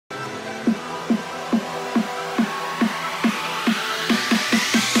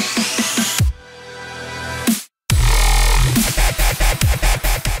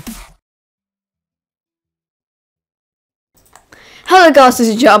Hello guys, this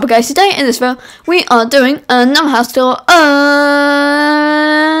is Joe. Okay, today in this video we are doing another house tour.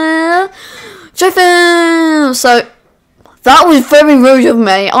 Joe. So that was very rude of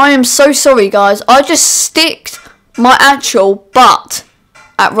me. I am so sorry, guys. I just sticked my actual butt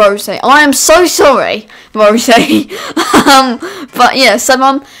at Rosie. I am so sorry, Rosie. But yeah, so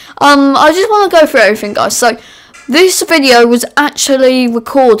I just want to go through everything, guys. So this video was actually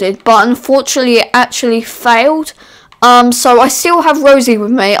recorded, but unfortunately it actually failed. So I still have Rosie with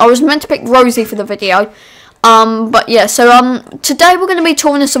me. I was meant to pick Rosie for the video. But yeah, so today we're going to be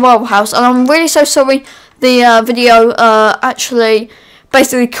touring the survival house, and I'm really so sorry the video actually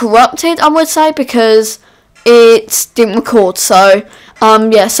basically corrupted, I would say, because it didn't record. So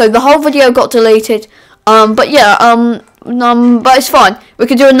yeah, so the whole video got deleted. But yeah, but it's fine. We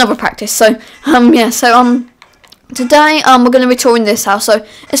could do another practice. So yeah, so today we're going to be touring this house. So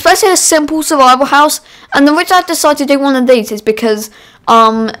it's basically a simple survival house, and the reason I decided to do one of these is because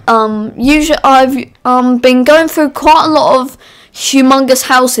usually I've been going through quite a lot of humongous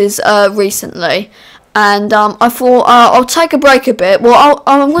houses recently, and I thought I'll take a break a bit. Well,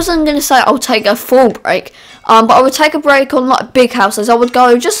 I wasn't going to say I'll take a full break, but I would take a break on like big houses. I would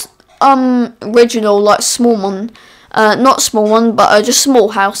go just original, like small one. Not small one, but just small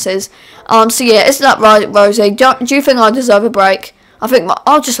houses. So yeah, isn't that right, Rosie? Do you think I deserve a break? I think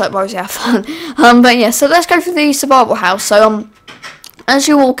I'll just let Rosie have fun. But yeah, so let's go for the survival house. So as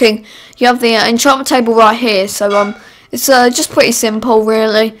you're walking, you have the enchantment table right here. So it's just pretty simple,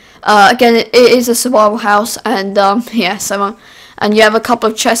 really. Again, it is a survival house, and yeah, so and you have a couple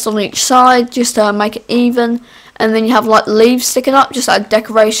of chests on each side just to make it even, and then you have like leaves sticking up, just like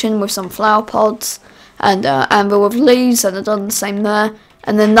decoration with some flower pods. And anvil with leaves, and I've done the same there.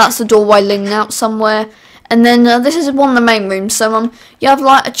 And then that's the doorway leaning out somewhere. And then this is one of the main rooms. So you have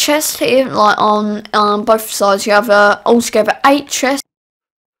like a chest here, like on both sides. You have altogether 8 chests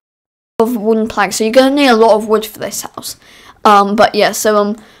of wooden planks. So you're gonna need a lot of wood for this house. But yeah,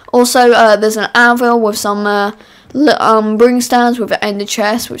 so also there's an anvil with some brewing stands with an ender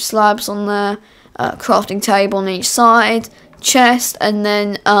chest with slabs on there, crafting table on each side, chest, and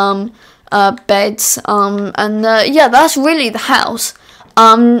then beds, and yeah, that's really the house.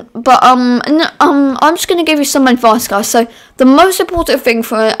 But I'm just gonna give you some advice, guys. So the most important thing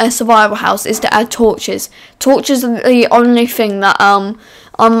for a survival house is to add torches. Torches are the only thing that well,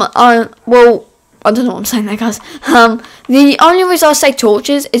 I don't know what I'm saying there, guys. The only reason I say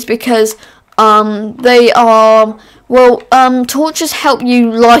torches is because they are, well, torches help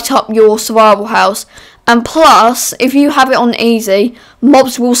you light up your survival house. And plus, if you have it on easy,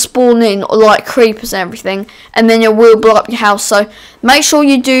 mobs will spawn in, like creepers and everything, and then it will blow up your house. So make sure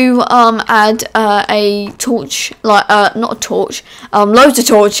you do add a torch, like not a torch, loads of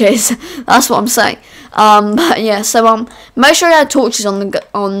torches. That's what I'm saying. But yeah, so make sure you add torches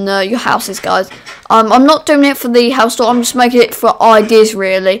on your houses, guys. I'm not doing it for the house tour. I'm just making it for ideas,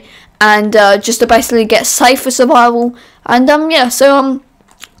 really, and just to basically get safe for survival. And yeah, so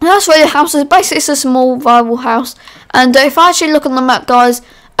that's really the house is. Basically, it's a small survival house. And if I actually look on the map, guys,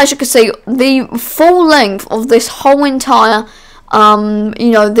 as you can see, the full length of this whole entire,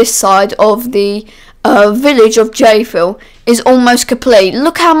 you know, this side of the village of Ville is almost complete.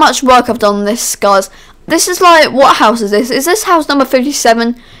 Look how much work I've done on this, guys. This is like, what house is this? Is this house number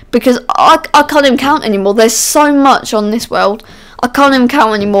 57? Because I can't even count anymore. There's so much on this world. I can't even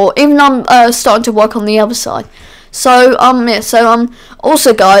count anymore. Even I'm starting to work on the other side. So yeah, so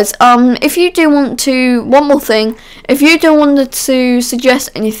also, guys, if you do want to, one more thing, if you do want to suggest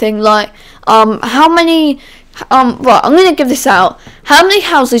anything, like how many right, I'm gonna give this out. How many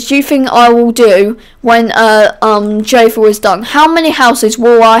houses do you think I will do when J4 is done? How many houses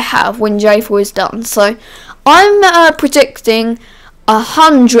will I have when J4 is done? So I'm predicting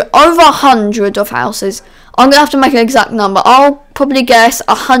 100, over 100 of houses. I'm going to have to make an exact number. I'll probably guess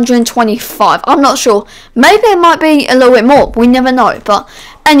 125. I'm not sure. Maybe it might be a little bit more. We never know. But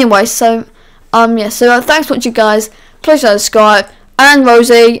anyway, so yeah, so thanks for watching, guys. Please subscribe. And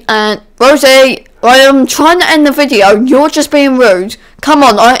Rosie, I am trying to end the video. You're just being rude. Come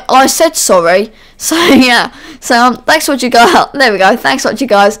on, I said sorry. So yeah, so thanks for watching, guys. There we go. Thanks for watching,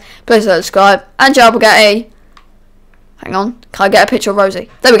 guys. Please subscribe. And Joe Spaghetti. Hang on, can I get a picture of Rosie?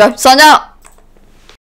 There we go. Sign out.